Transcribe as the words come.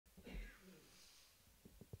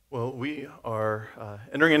Well, we are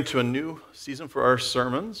entering into a new season for our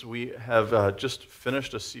sermons. We have just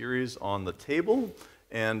finished a series on the table,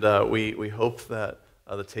 and we hope that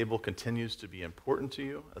the table continues to be important to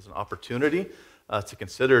you as an opportunity to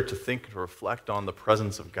consider, to think, to reflect on the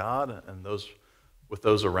presence of God and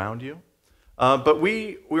those around you. But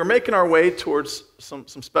we're making our way towards some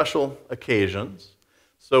special occasions.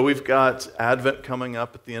 So we've got Advent coming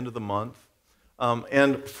up at the end of the month.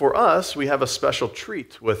 And for us, we have a special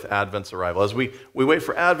treat with Advent's arrival. As we wait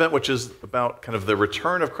for Advent, which is about kind of the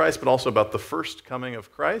return of Christ, but also about the first coming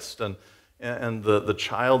of Christ and the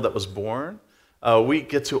child that was born, we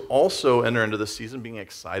get to also enter into the season being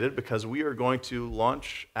excited because we are going to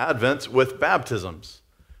launch Advent with baptisms,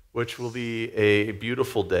 which will be a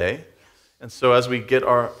beautiful day. And so as we get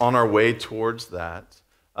on our way towards that,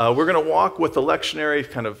 we're going to walk with the lectionary,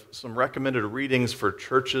 kind of some recommended readings for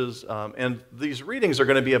churches, and these readings are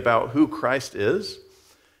going to be about who Christ is.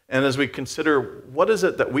 And as we consider what is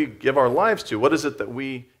it that we give our lives to, what is it that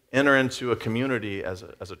we enter into a community as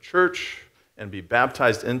a church and be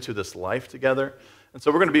baptized into this life together. And so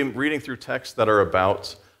we're going to be reading through texts that are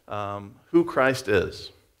about who Christ is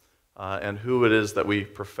and who it is that we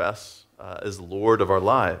profess as Lord of our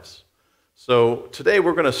lives. So today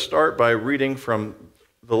we're going to start by reading from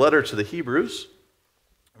the letter to the Hebrews.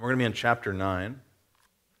 We're going to be in chapter 9.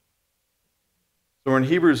 So we're in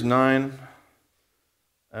Hebrews 9,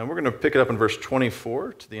 and we're going to pick it up in verse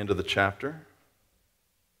 24 to the end of the chapter.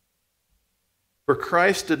 For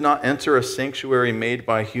Christ did not enter a sanctuary made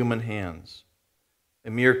by human hands,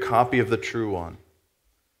 a mere copy of the true one,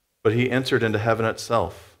 but he entered into heaven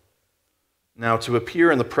itself, now to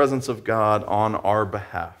appear in the presence of God on our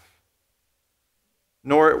behalf.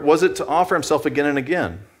 Nor was it to offer himself again and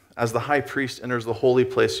again, as the high priest enters the holy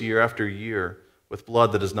place year after year with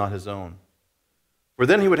blood that is not his own. For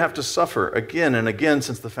then he would have to suffer again and again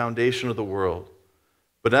since the foundation of the world.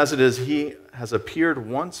 But as it is, he has appeared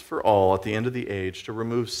once for all at the end of the age to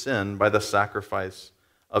remove sin by the sacrifice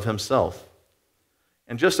of himself.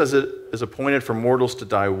 And just as it is appointed for mortals to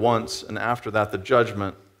die once, and after that the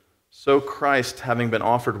judgment, so Christ, having been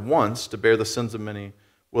offered once to bear the sins of many,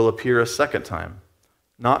 will appear a second time,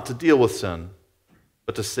 not to deal with sin,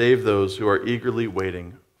 but to save those who are eagerly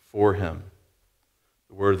waiting for him.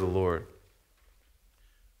 The word of the Lord.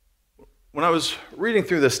 When I was reading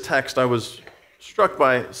through this text, I was struck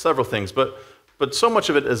by several things, but so much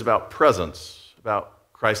of it is about presence,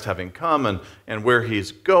 about Christ having come and where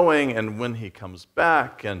he's going and when he comes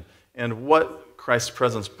back and what Christ's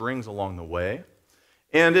presence brings along the way.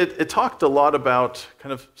 And it talked a lot about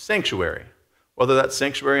kind of sanctuary, whether that's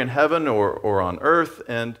sanctuary in heaven or on earth.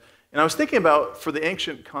 And I was thinking about, for the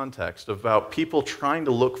ancient context, about people trying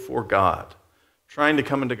to look for God, trying to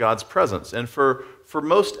come into God's presence. And for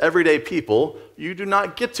most everyday people, you do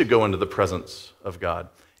not get to go into the presence of God.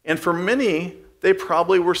 And for many, they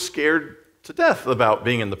probably were scared to death about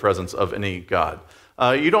being in the presence of any God.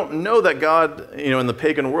 You don't know that God, in the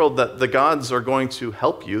pagan world, that the gods are going to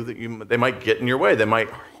help you, they might get in your way, they might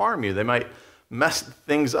harm you, they might mess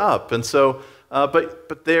things up. And so,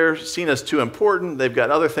 but they're seen as too important. They've got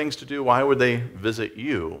other things to do. Why would they visit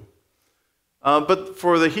you? But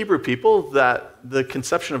for the Hebrew people, that the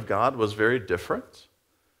conception of God was very different.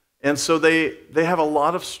 And so they have a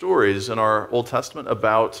lot of stories in our Old Testament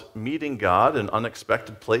about meeting God in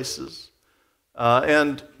unexpected places,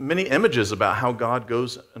 and many images about how God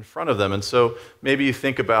goes in front of them. And so maybe you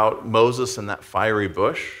think about Moses and that fiery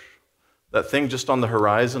bush, that thing just on the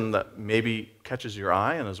horizon that maybe catches your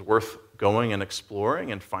eye and is worth going and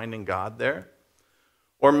exploring and finding God there.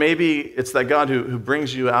 Or maybe it's that God who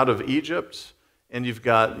brings you out of Egypt, and you've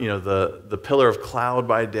got the pillar of cloud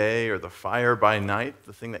by day or the fire by night,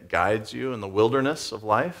 the thing that guides you in the wilderness of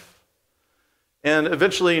life. And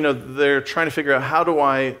eventually, they're trying to figure out, how do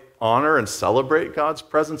I honor and celebrate God's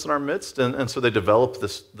presence in our midst? And so they develop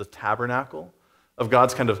the tabernacle of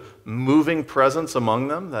God's kind of moving presence among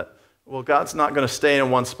them, that, well, God's not going to stay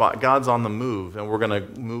in one spot. God's on the move, and we're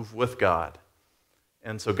going to move with God.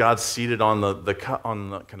 And so God's seated on the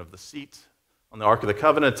kind of the seat on the Ark of the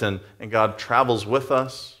Covenant, and God travels with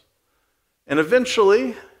us. And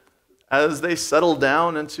eventually, as they settle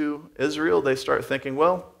down into Israel, they start thinking,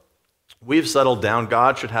 well, we've settled down.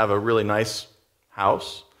 God should have a really nice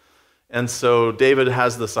house. And so David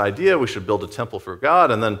has this idea, we should build a temple for God,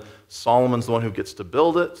 and then Solomon's the one who gets to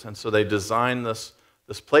build it. And so they design this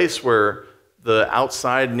place where the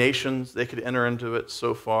outside nations, they could enter into it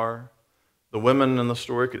so far. The women in the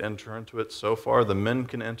story could enter into it so far. The men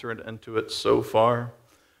can enter into it so far.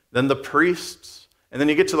 Then the priests. And then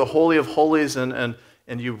you get to the Holy of Holies, and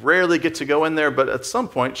you rarely get to go in there, but at some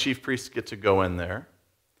point, chief priests get to go in there.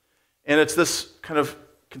 And it's this kind of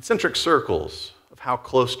concentric circles of how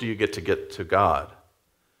close do you get to God.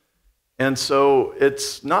 And so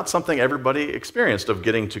it's not something everybody experienced of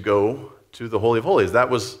getting to go to the Holy of Holies. That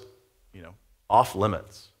was, off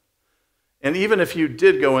limits. And even if you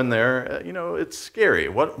did go in there, it's scary.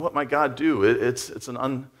 What might God do? It's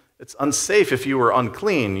unsafe if you were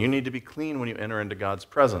unclean. You need to be clean when you enter into God's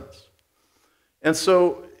presence. And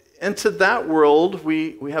so into that world,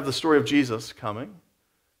 we have the story of Jesus coming,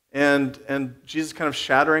 and Jesus kind of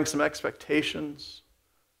shattering some expectations.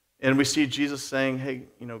 And we see Jesus saying, hey,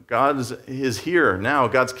 God is here now.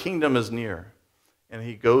 God's kingdom is near, and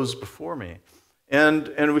he goes before me.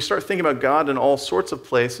 And we start thinking about God in all sorts of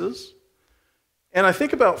places. And I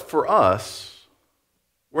think about, for us,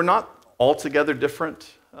 we're not altogether different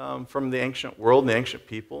from the ancient world and the ancient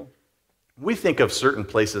people. We think of certain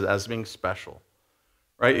places as being special,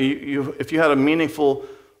 right? If you had a meaningful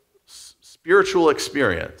spiritual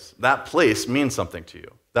experience, that place means something to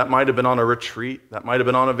you. That might have been on a retreat. That might have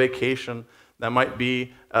been on a vacation. That might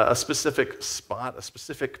be a specific spot, a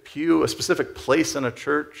specific pew, a specific place in a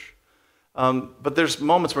church. But there's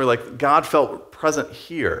moments where God felt present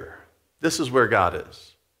here. This is where God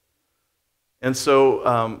is. And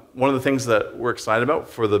so one of the things that we're excited about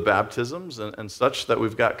for the baptisms and such that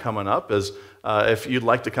we've got coming up is if you'd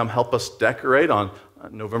like to come help us decorate on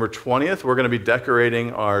November 20th, we're going to be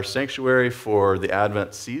decorating our sanctuary for the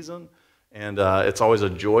Advent season. And it's always a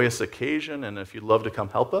joyous occasion. And if you'd love to come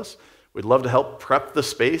help us, we'd love to help prep the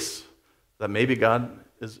space that maybe God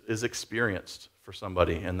is experienced for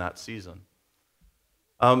somebody in that season.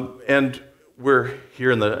 And we're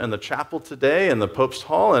here in the chapel today in the Pope's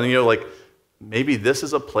Hall, and maybe this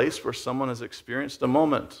is a place where someone has experienced a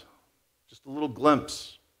moment, just a little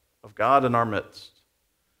glimpse of God in our midst.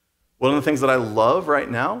 One of the things that I love right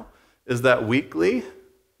now is that weekly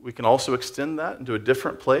we can also extend that into a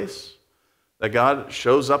different place, that God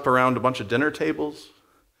shows up around a bunch of dinner tables,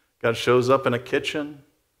 God shows up in a kitchen,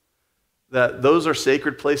 that those are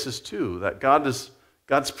sacred places too, that God's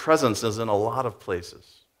presence is in a lot of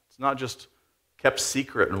places. It's not just kept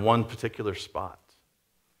secret in one particular spot.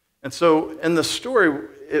 And so in the story,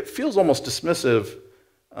 it feels almost dismissive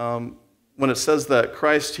when it says that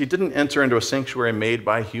Christ, he didn't enter into a sanctuary made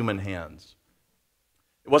by human hands.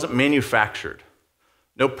 It wasn't manufactured.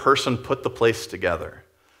 No person put the place together.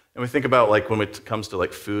 And we think about when it comes to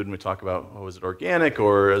food, and we talk about, is it organic,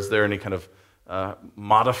 or is there any kind of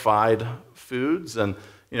modified foods? And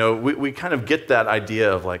we kind of get that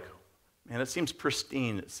idea of man, it seems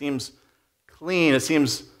pristine, it seems clean, it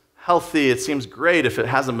seems healthy, it seems great if it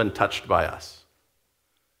hasn't been touched by us.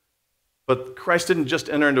 But Christ didn't just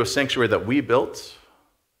enter into a sanctuary that we built,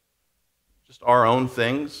 just our own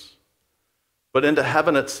things, but into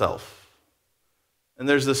heaven itself. And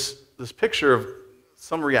there's this picture of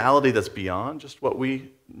some reality that's beyond just what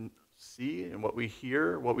we see and what we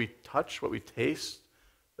hear, what we touch, what we taste,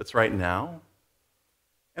 that's right now.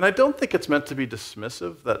 And I don't think it's meant to be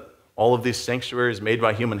dismissive that all of these sanctuaries made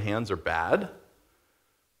by human hands are bad,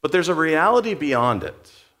 but there's a reality beyond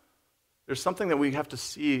it. There's something that we have to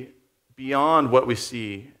see beyond what we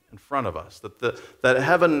see in front of us, that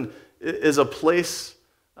heaven is a place,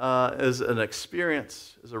 is an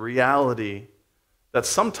experience, is a reality that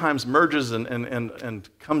sometimes merges and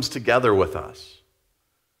comes together with us.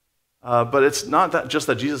 But it's not just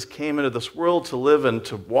that Jesus came into this world to live and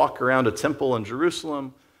to walk around a temple in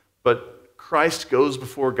Jerusalem, but Christ goes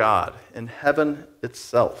before God in heaven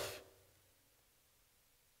itself.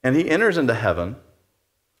 And he enters into heaven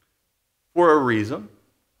for a reason,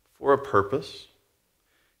 for a purpose.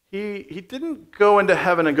 He didn't go into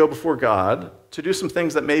heaven and go before God to do some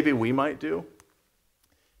things that maybe we might do.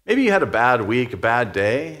 Maybe you had a bad week, a bad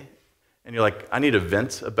day, and you're like, I need to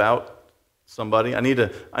vent about somebody. I need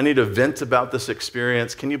to vent about this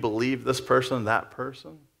experience. Can you believe this person, that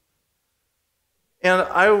person? And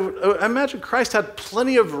I imagine Christ had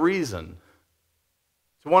plenty of reason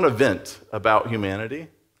to want to vent about humanity.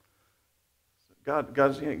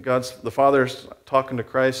 God's the Father's talking to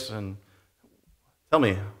Christ, and tell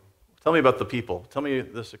me about the people. Tell me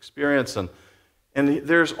this experience. And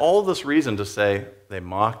there's all this reason to say, they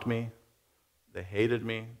mocked me, they hated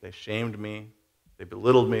me, they shamed me, they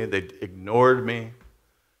belittled me, they ignored me.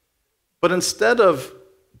 But instead of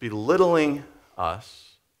belittling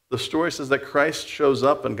us, the story says that Christ shows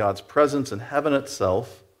up in God's presence in heaven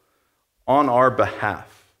itself on our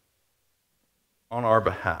behalf. On our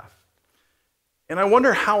behalf. And I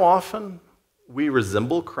wonder how often we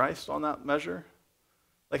resemble Christ on that measure.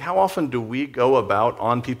 How often do we go about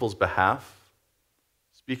on people's behalf,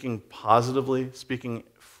 speaking positively, speaking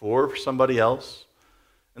for somebody else?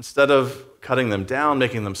 Instead of cutting them down,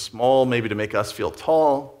 making them small, maybe to make us feel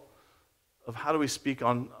tall, of how do we speak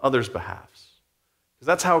on others' behalfs? Because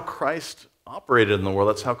that's how Christ operated in the world.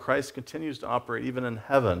 That's how Christ continues to operate even in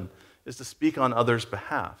heaven, is to speak on others'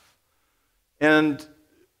 behalf. And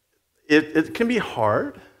it can be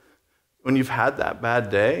hard when you've had that bad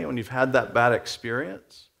day, when you've had that bad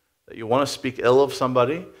experience, that you want to speak ill of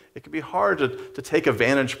somebody. It can be hard to take a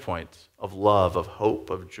vantage point of love, of hope,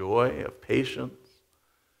 of joy, of patience.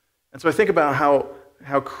 And so I think about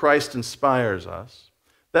how Christ inspires us.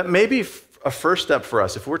 That may be a first step for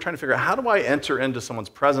us if we're trying to figure out, how do I enter into someone's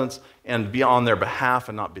presence and be on their behalf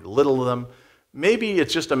and not belittle them? Maybe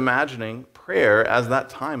it's just imagining prayer as that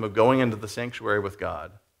time of going into the sanctuary with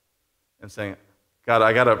God and saying, God,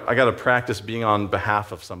 I gotta practice being on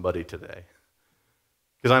behalf of somebody today.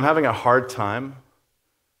 Because I'm having a hard time.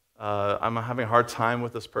 I'm having a hard time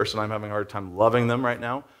with this person. I'm having a hard time loving them right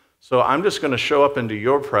now. So I'm just going to show up into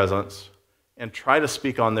your presence and try to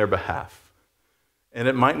speak on their behalf. And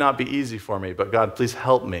it might not be easy for me, but God, please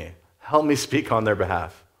help me. Help me speak on their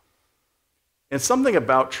behalf. And something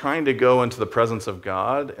about trying to go into the presence of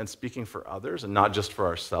God and speaking for others and not just for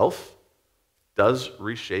ourselves does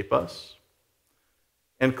reshape us.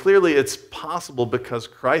 And clearly it's possible because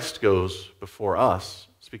Christ goes before us,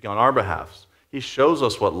 speaking on our behalf. He shows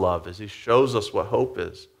us what love is. He shows us what hope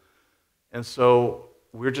is. And so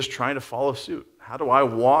we're just trying to follow suit. How do I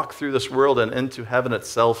walk through this world and into heaven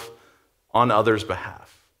itself on others'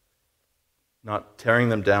 behalf? Not tearing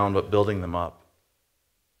them down, but building them up.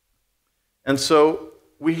 And so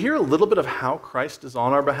we hear a little bit of how Christ is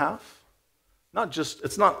on our behalf.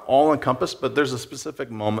 It's not all encompassed, but there's a specific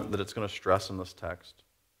moment that it's going to stress in this text.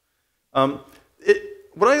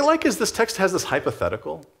 What I like is this text has this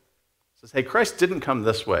hypothetical. It says, hey, Christ didn't come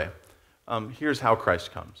this way. Here's how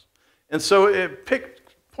Christ comes. And so it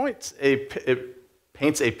paints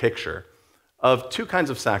a picture of two kinds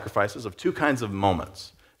of sacrifices, of two kinds of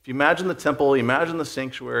moments. If you imagine the temple, imagine the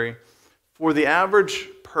sanctuary. For the average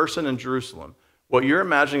person in Jerusalem, what you're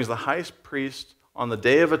imagining is the high priest on the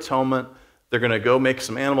Day of Atonement. They're going to go make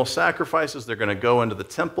some animal sacrifices. They're going to go into the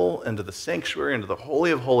temple, into the sanctuary, into the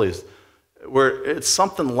Holy of Holies, where it's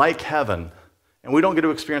something like heaven. And we don't get to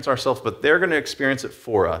experience ourselves, but they're going to experience it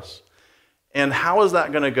for us. And how is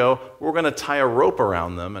that going to go? We're going to tie a rope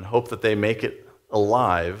around them and hope that they make it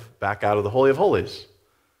alive back out of the Holy of Holies.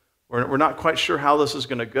 We're not quite sure how this is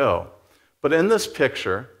going to go. But in this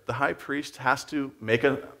picture, the high priest has to make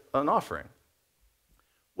an offering.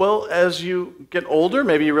 Well, as you get older,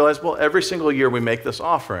 maybe you realize, well, every single year we make this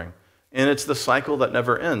offering. And it's the cycle that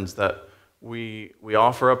never ends, that we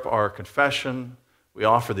offer up our confession, we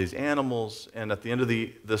offer these animals, and at the end of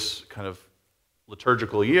this kind of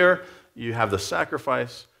liturgical year, you have the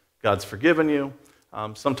sacrifice, God's forgiven you.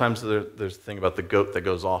 Sometimes there's the thing about the goat that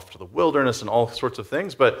goes off to the wilderness and all sorts of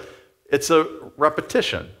things, but it's a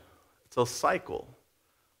repetition. It's a cycle.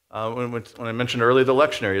 When I mentioned earlier the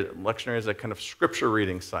lectionary is a kind of scripture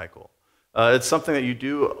reading cycle. It's something that you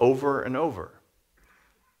do over and over.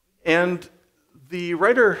 And the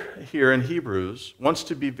writer here in Hebrews wants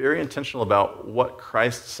to be very intentional about what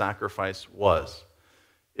Christ's sacrifice was.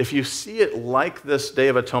 If you see it like this Day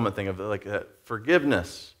of Atonement thing, of like that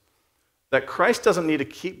forgiveness, that Christ doesn't need to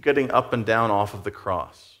keep getting up and down off of the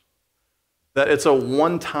cross. That it's a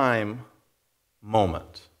one-time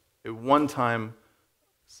moment, a one-time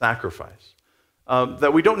sacrifice.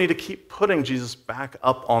 That we don't need to keep putting Jesus back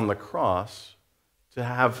up on the cross to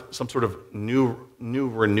have some sort of new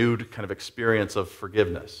renewed kind of experience of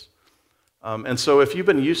forgiveness. And so if you've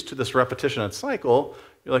been used to this repetition and cycle,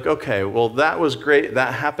 you're like, okay, well, that was great,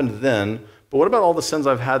 that happened then, but what about all the sins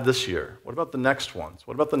I've had this year? What about the next ones?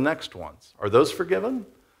 What about the next ones? Are those forgiven?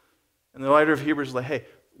 And the writer of Hebrews is like, hey,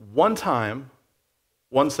 one time,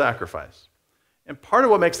 one sacrifice. And part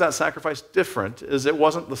of what makes that sacrifice different is it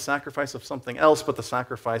wasn't the sacrifice of something else, but the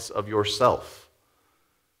sacrifice of yourself.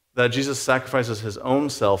 That Jesus sacrifices his own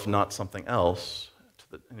self, not something else,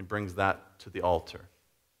 and he brings that to the altar.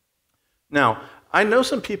 Now, I know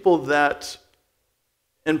some people that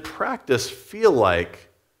in practice feel like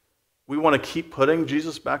we want to keep putting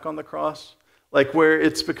Jesus back on the cross, like where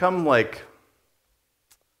it's become like,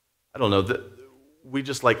 I don't know, that we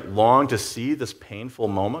just like long to see this painful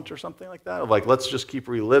moment or something like that, of like, let's just keep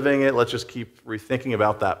reliving it, let's just keep rethinking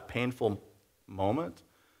about that painful moment.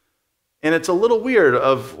 And it's a little weird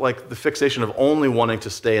of like the fixation of only wanting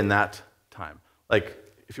to stay in that time. Like,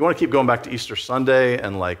 if you want to keep going back to Easter Sunday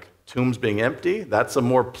and like tombs being empty, that's a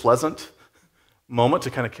more pleasant moment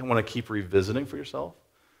to kind of want to keep revisiting for yourself.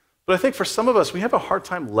 But I think for some of us, we have a hard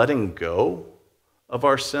time letting go of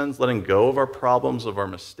our sins, letting go of our problems, of our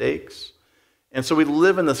mistakes. And so we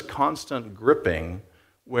live in this constant gripping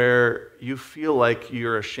where you feel like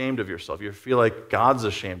you're ashamed of yourself. You feel like God's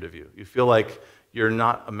ashamed of you. You feel like you're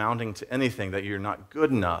not amounting to anything, that you're not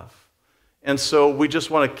good enough. And so we just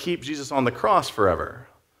want to keep Jesus on the cross forever.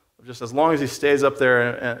 Just as long as he stays up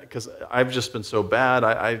there, because I've just been so bad,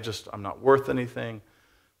 I'm not worth anything.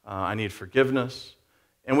 I need forgiveness.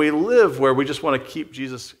 And we live where we just want to keep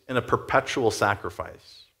Jesus in a perpetual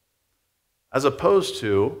sacrifice. As opposed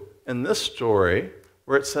to, in this story,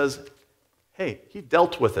 where it says, hey, he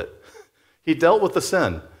dealt with it. He dealt with the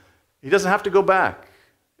sin. He doesn't have to go back.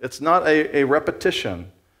 It's not a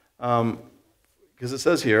repetition. Because it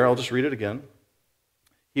says here, I'll just read it again.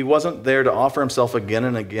 He wasn't there to offer himself again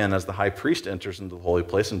and again as the high priest enters into the holy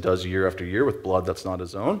place and does year after year with blood that's not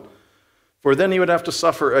his own. For then he would have to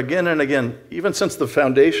suffer again and again. Even since the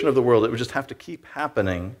foundation of the world, it would just have to keep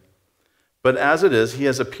happening. But as it is, he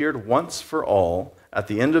has appeared once for all at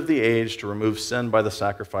the end of the age to remove sin by the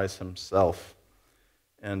sacrifice himself.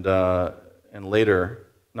 And later,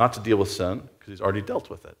 not to deal with sin, because he's already dealt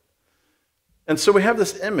with it. And so we have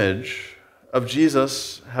this image of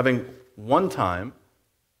Jesus having one time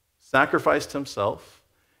sacrificed himself,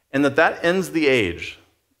 and that ends the age.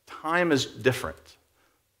 Time is different.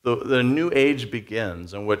 The new age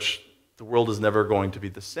begins in which the world is never going to be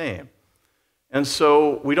the same. And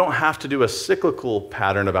so we don't have to do a cyclical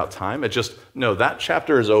pattern about time. It's just, no, that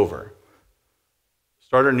chapter is over.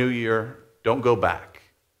 Start a new year. Don't go back.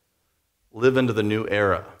 Live into the new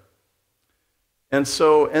era. And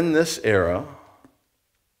so in this era,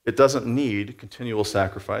 it doesn't need continual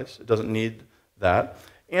sacrifice. It doesn't need that.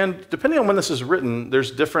 And depending on when this is written, there's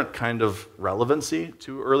different kind of relevancy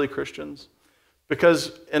to early Christians.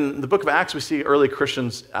 Because in the book of Acts, we see early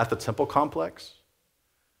Christians at the temple complex.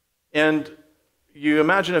 And you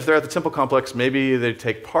imagine if they're at the temple complex, maybe they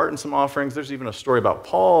take part in some offerings. There's even a story about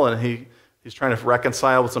Paul, and he's trying to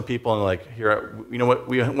reconcile with some people, and like, here, you know what,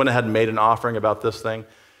 we went ahead and made an offering about this thing.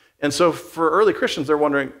 And so for early Christians, they're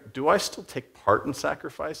wondering, do I still take part in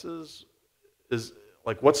sacrifices?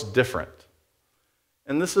 What's different?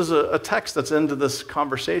 And this is a text that's into this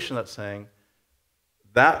conversation that's saying,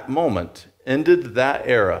 that moment ended that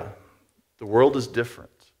era. The world is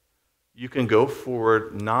different. You can go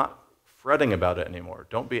forward not fretting about it anymore.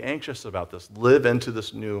 Don't be anxious about this. Live into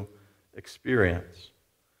this new experience.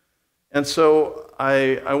 And so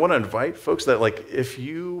I want to invite folks that, like, if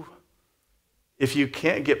you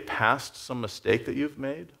can't get past some mistake that you've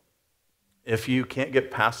made, if you can't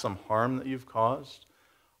get past some harm that you've caused,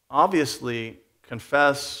 obviously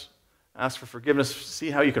confess, ask for forgiveness, see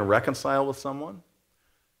how you can reconcile with someone.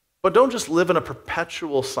 But don't just live in a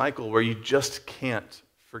perpetual cycle where you just can't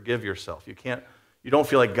forgive yourself. You don't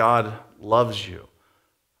feel like God loves you.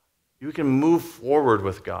 You can move forward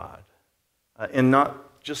with God and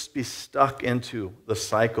not just be stuck into the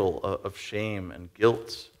cycle of shame and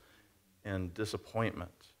guilt and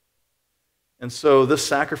disappointment. And so this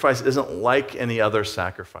sacrifice isn't like any other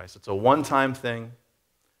sacrifice. It's a one-time thing.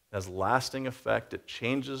 It has lasting effect. It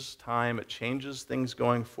changes time. It changes things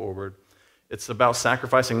going forward. It's about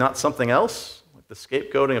sacrificing not something else, like the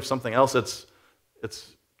scapegoating of something else. It's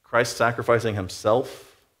Christ sacrificing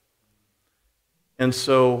himself. And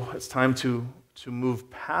so it's time to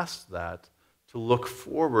move past that, to look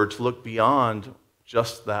forward, to look beyond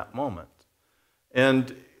just that moment.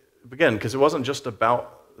 And again, because it wasn't just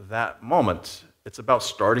about that moment. It's about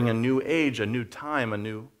starting a new age, a new time, a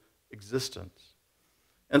new existence.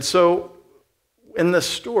 And so in this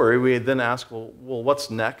story, we then ask, well, what's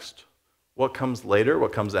next? What comes later?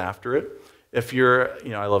 What comes after it? If you're,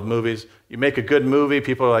 I love movies. You make a good movie,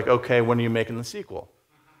 people are like, okay, when are you making the sequel?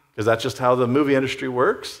 Because that's just how the movie industry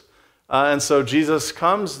works. And so Jesus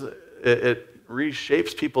comes, it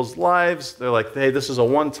reshapes people's lives. They're like, hey, this is a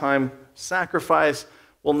one-time sacrifice.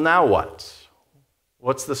 Well, now what?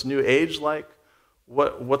 What's this new age like?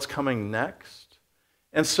 What's coming next?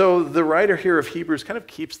 And so the writer here of Hebrews kind of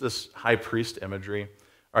keeps this high priest imagery.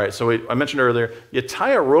 All right, so I mentioned earlier, you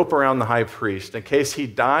tie a rope around the high priest in case he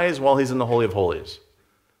dies while he's in the Holy of Holies.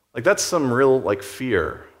 Like, that's some real,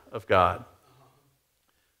 fear of God.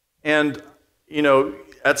 And,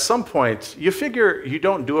 at some point, you figure you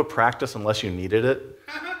don't do a practice unless you needed it.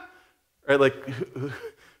 Right? Like,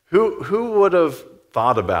 who would have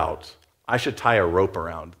thought about, I should tie a rope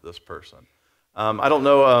around this person? I don't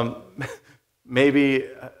know, maybe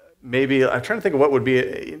I'm trying to think of what would be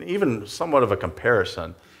even somewhat of a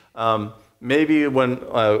comparison. Maybe when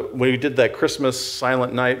we did that Christmas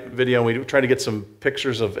Silent Night video, and we tried to get some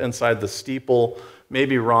pictures of inside the steeple.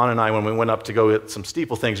 Maybe Ron and I, when we went up to go get some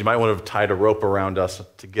steeple things, you might want to have tied a rope around us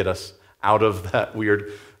to get us out of that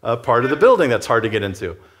weird part of the building that's hard to get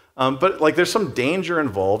into. But like there's some danger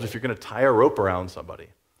involved if you're going to tie a rope around somebody.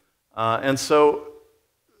 And so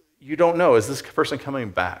you don't know, is this person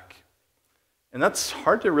coming back? And that's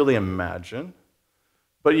hard to really imagine.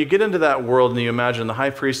 But you get into that world and you imagine the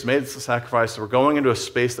high priest made the sacrifice. We're going into a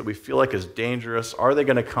space that we feel like is dangerous. Are they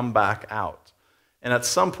going to come back out? And at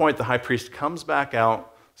some point, the high priest comes back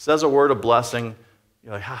out, says a word of blessing.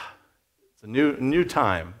 You're like, it's a new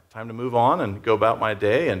time to move on and go about my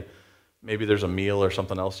day. And maybe there's a meal or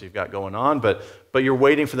something else you've got going on. But you're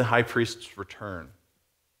waiting for the high priest's return.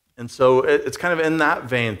 And so it's kind of in that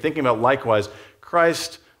vein, thinking about likewise,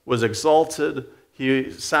 Christ was exalted.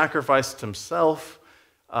 He sacrificed himself.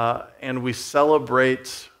 And we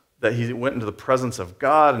celebrate that he went into the presence of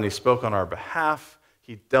God and he spoke on our behalf.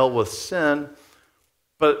 He dealt with sin.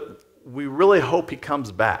 But we really hope he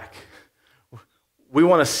comes back. We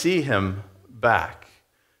want to see him back.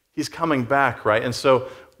 He's coming back, right? And so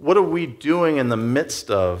what are we doing in the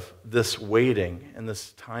midst of this waiting in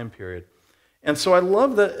this time period? And so I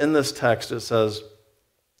love that in this text it says,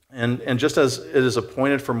 and just as it is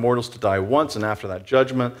appointed for mortals to die once and after that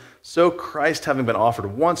judgment, so Christ, having been offered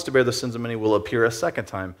once to bear the sins of many, will appear a second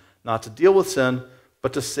time, not to deal with sin,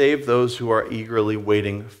 but to save those who are eagerly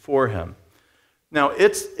waiting for him. Now,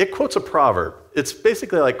 it quotes a proverb. It's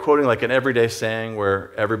basically like quoting like an everyday saying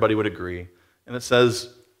where everybody would agree. And it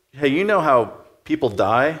says, hey, you know how people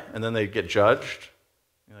die and then they get judged?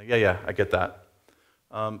 You're like, yeah, I get that.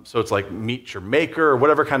 So it's like meet your maker or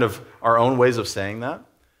whatever kind of our own ways of saying that.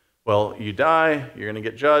 Well, you die, you're going to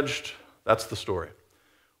get judged. That's the story.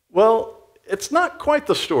 Well, it's not quite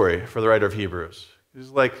the story for the writer of Hebrews. He's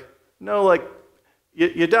like, no, like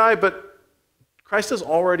you die, but Christ has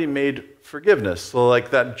already made forgiveness. So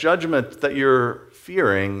like that judgment that you're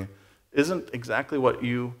fearing isn't exactly what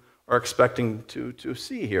you are expecting to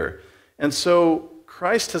see here. And so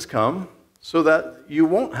Christ has come so that you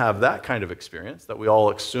won't have that kind of experience that we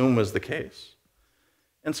all assume was the case.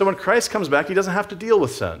 And so when Christ comes back, he doesn't have to deal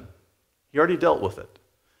with sin. He already dealt with it.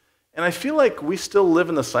 And I feel like we still live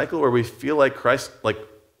in the cycle where we feel like Christ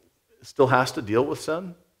still has to deal with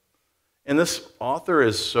sin. And this author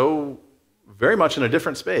is so very much in a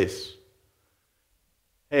different space.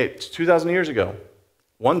 Hey, it's 2,000 years ago.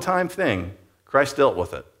 One-time thing. Christ dealt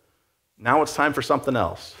with it. Now it's time for something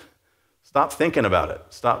else. Stop thinking about it.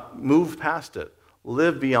 Move past it.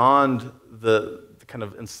 Live beyond the kind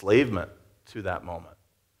of enslavement to that moment.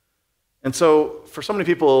 And so for so many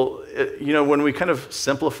people, when we kind of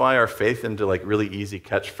simplify our faith into like really easy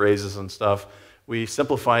catchphrases and stuff, we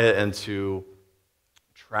simplify it into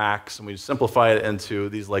tracks and we simplify it into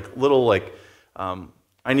these like little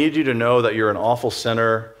I need you to know that you're an awful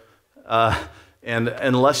sinner, and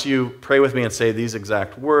unless you pray with me and say these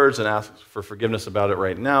exact words and ask for forgiveness about it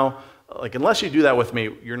right now, unless you do that with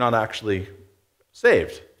me, you're not actually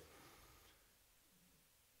saved.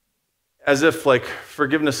 As if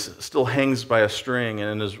forgiveness still hangs by a string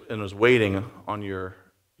and is waiting on your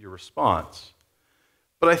response.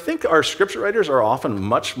 But I think our scripture writers are often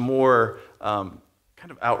much more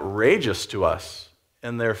kind of outrageous to us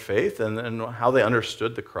in their faith and how they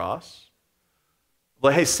understood the cross.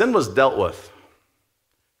 Hey, sin was dealt with.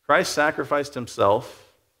 Christ sacrificed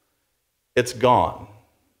himself. It's gone.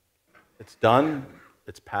 It's done.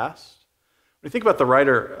 It's past. When you think about the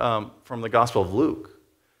writer from the Gospel of Luke,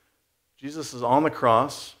 Jesus is on the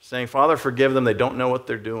cross saying, Father, forgive them. They don't know what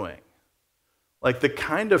they're doing. The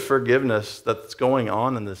kind of forgiveness that's going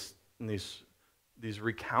on in these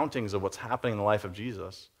recountings of what's happening in the life of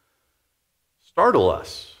Jesus startle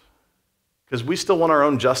us. Because we still want our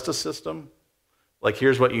own justice system.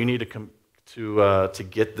 Here's what you need to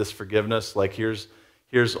get this forgiveness. Here's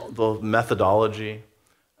the methodology.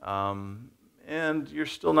 And you're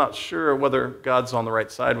still not sure whether God's on the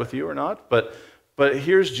right side with you or not. But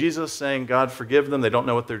here's Jesus saying, God, forgive them. They don't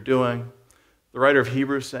know what they're doing. The writer of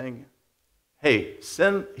Hebrews saying, hey,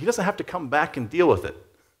 sin, he doesn't have to come back and deal with it.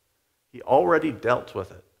 He already dealt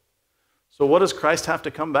with it. So what does Christ have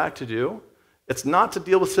to come back to do? It's not to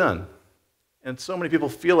deal with sin. And so many people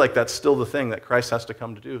feel like that's still the thing that Christ has to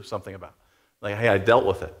come to do something about. Hey, I dealt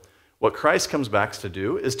with it. What Christ comes back to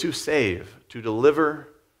do is to save, to deliver,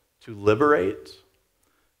 to liberate.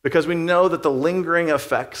 Because we know that the lingering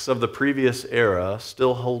effects of the previous era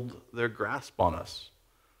still hold their grasp on us.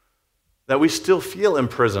 That we still feel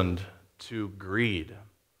imprisoned to greed,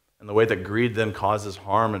 and the way that greed then causes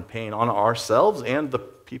harm and pain on ourselves and the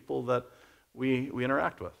people that we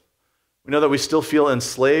interact with. We know that we still feel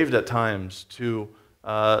enslaved at times to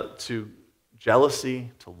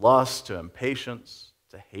jealousy, to lust, to impatience,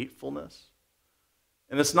 to hatefulness.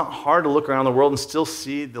 And it's not hard to look around the world and still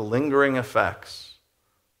see the lingering effects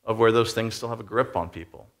of where those things still have a grip on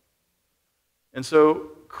people. And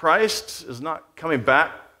so Christ is not coming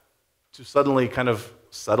back to suddenly kind of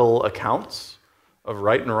settle accounts of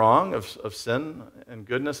right and wrong, of sin and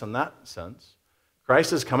goodness in that sense.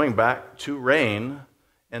 Christ is coming back to reign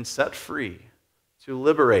and set free, to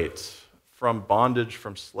liberate from bondage,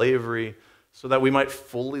 from slavery, so that we might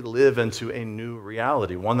fully live into a new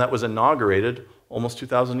reality, one that was inaugurated almost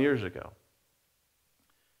 2,000 years ago.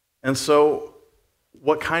 And so,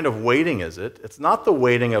 what kind of waiting is it? It's not the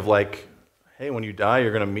waiting of like, hey, when you die,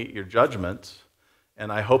 you're going to meet your judgment,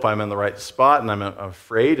 and I hope I'm in the right spot, and I'm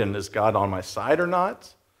afraid, and is God on my side or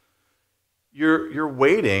not? You're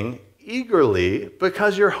waiting eagerly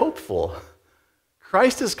because you're hopeful.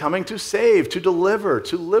 Christ is coming to save, to deliver,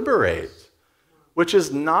 to liberate, which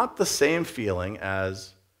is not the same feeling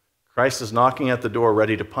as Christ is knocking at the door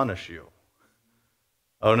ready to punish you.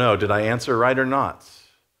 Oh no, did I answer right or not?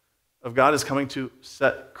 Christ is coming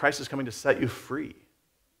to set you free.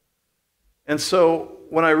 And so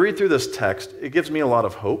when I read through this text, it gives me a lot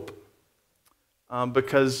of hope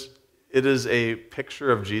because it is a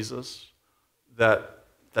picture of Jesus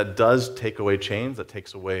that does take away chains, that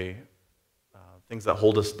takes away things that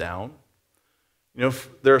hold us down. You know,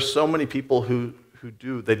 there are so many people who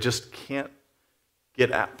do, they just can't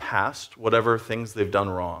get past whatever things they've done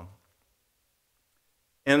wrong.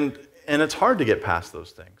 And it's hard to get past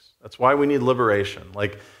those things. That's why we need liberation.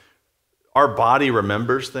 Like, our body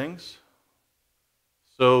remembers things.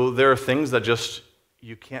 So there are things that just,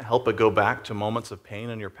 you can't help but go back to moments of pain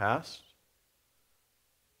in your past.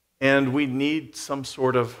 And we need some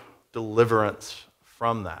sort of deliverance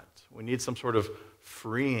from that. We need some sort of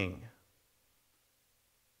freeing.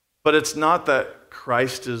 But it's not that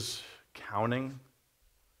Christ is counting,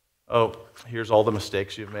 oh, here's all the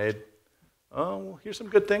mistakes you've made. Oh, well, here's some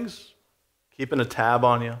good things. Keeping a tab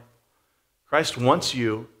on you. Christ wants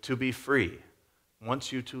you to be free,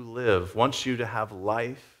 wants you to live, wants you to have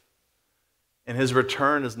life. And his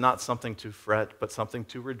return is not something to fret, but something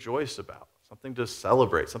to rejoice about, something to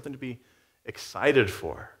celebrate, something to be excited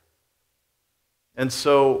for. And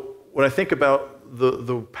so when I think about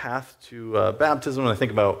the path to baptism, when I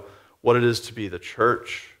think about what it is to be the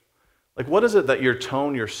church, like, what is it that your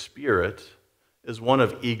tone, your spirit, is one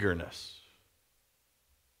of eagerness?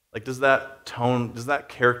 Like, does that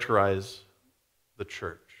characterize the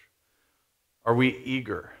church? Are we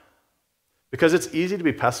eager? Because it's easy to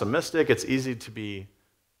be pessimistic, it's easy to be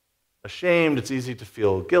ashamed, it's easy to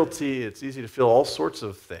feel guilty, it's easy to feel all sorts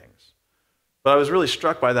of things. But I was really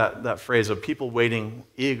struck by that phrase of people waiting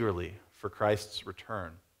eagerly for Christ's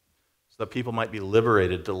return, so that people might be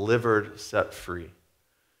liberated, delivered, set free.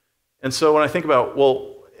 And so when I think about,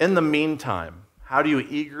 well, in the meantime, how do you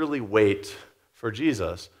eagerly wait for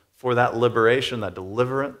Jesus, for that liberation, that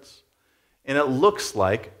deliverance? And it looks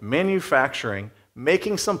like making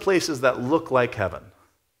some places that look like heaven.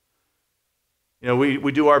 You know,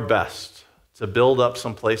 we do our best to build up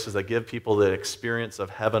some places that give people the experience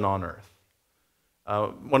of heaven on earth.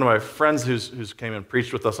 One of my friends who's came and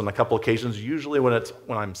preached with us on a couple occasions, usually when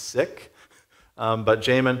I'm sick, but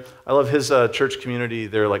Jamin, I love his church community.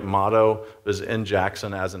 Their motto is "In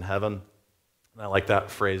Jackson as in heaven," and I like that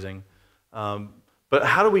phrasing. But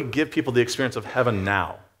how do we give people the experience of heaven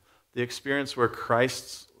now? The experience where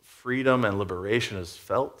Christ's freedom and liberation is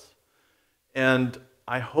felt. And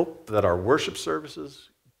I hope that our worship services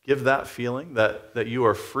give that feeling, that you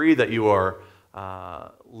are free, that you are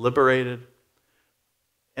liberated.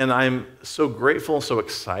 And I'm so grateful, so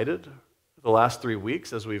excited the last 3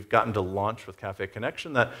 weeks as we've gotten to launch with Cafe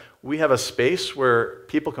Connection, that we have a space where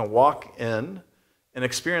people can walk in and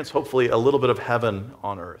experience, hopefully, a little bit of heaven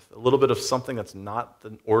on earth, a little bit of something that's not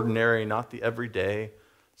the ordinary, not the everyday,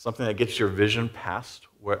 something that gets your vision past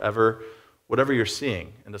whatever you're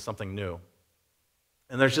seeing into something new.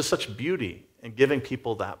 And there's just such beauty in giving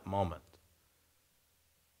people that moment.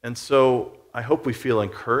 And so I hope we feel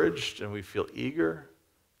encouraged and we feel eager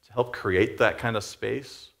to help create that kind of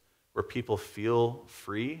space where people feel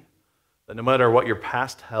free, that no matter what your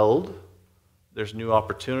past held, there's new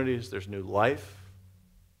opportunities, there's new life.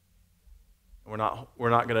 We're not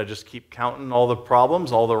going to just keep counting all the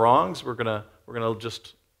problems, all the wrongs. We're going to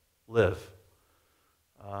just live.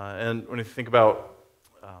 And when you think about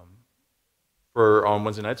on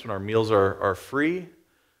Wednesday nights when our meals are free,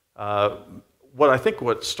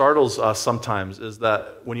 what startles us sometimes is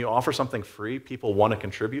that when you offer something free, people want to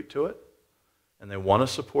contribute to it and they want to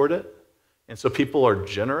support it. And so people are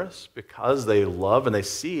generous because they love and they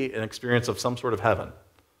see an experience of some sort of heaven.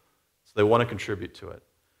 So they want to contribute to it.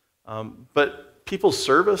 But people's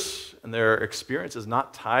service and their experience is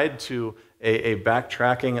not tied to a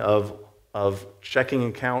backtracking of of checking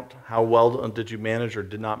account, how well did you manage or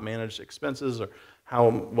did not manage expenses, or how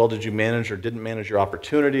well did you manage or didn't manage your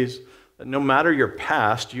opportunities. That no matter your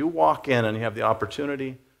past, you walk in and you have the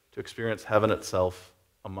opportunity to experience heaven itself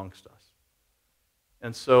amongst us.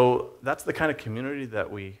 And so that's the kind of community that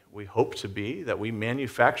we hope to be, that we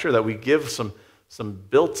manufacture, that we give some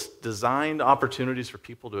built, designed opportunities for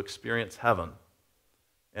people to experience heaven.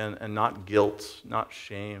 And not guilt, not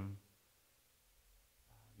shame,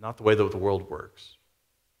 not the way that the world works.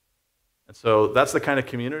 And so that's the kind of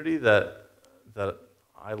community that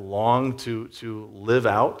I long to live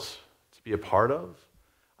out, to be a part of.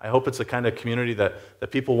 I hope it's the kind of community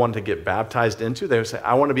that people want to get baptized into. They would say,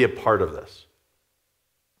 I want to be a part of this.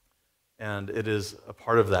 And it is a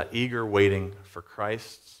part of that eager waiting for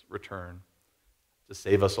Christ's return to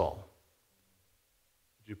save us all.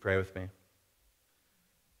 Would you pray with me?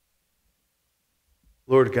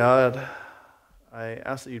 Lord God, I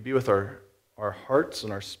ask that you'd be with our hearts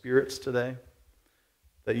and our spirits today,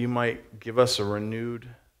 that you might give us a renewed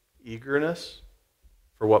eagerness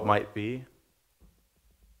for what might be,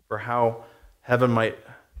 for how heaven might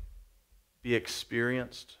be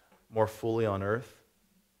experienced more fully on earth,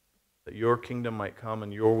 that your kingdom might come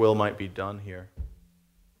and your will might be done here.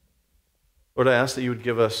 Lord, I ask that you would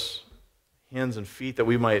give us hands and feet that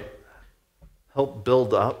we might help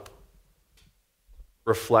build up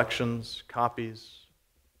reflections, copies,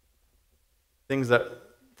 things that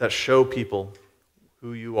show people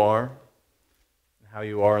who you are and how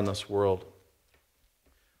you are in this world.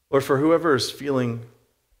 Lord, for whoever is feeling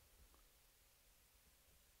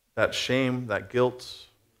that shame, that guilt,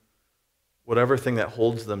 whatever thing that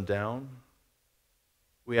holds them down,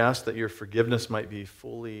 we ask that your forgiveness might be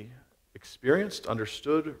fully experienced,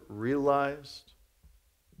 understood, realized,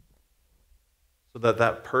 so that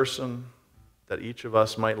that person, that each of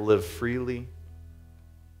us might live freely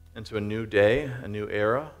into a new day, a new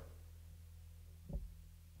era.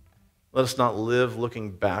 Let us not live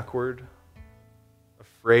looking backward,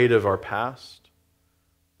 afraid of our past,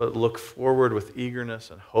 but look forward with eagerness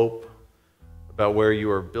and hope about where you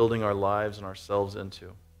are building our lives and ourselves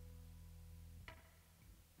into.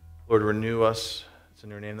 Lord, renew us. It's in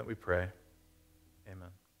your name that we pray. Amen.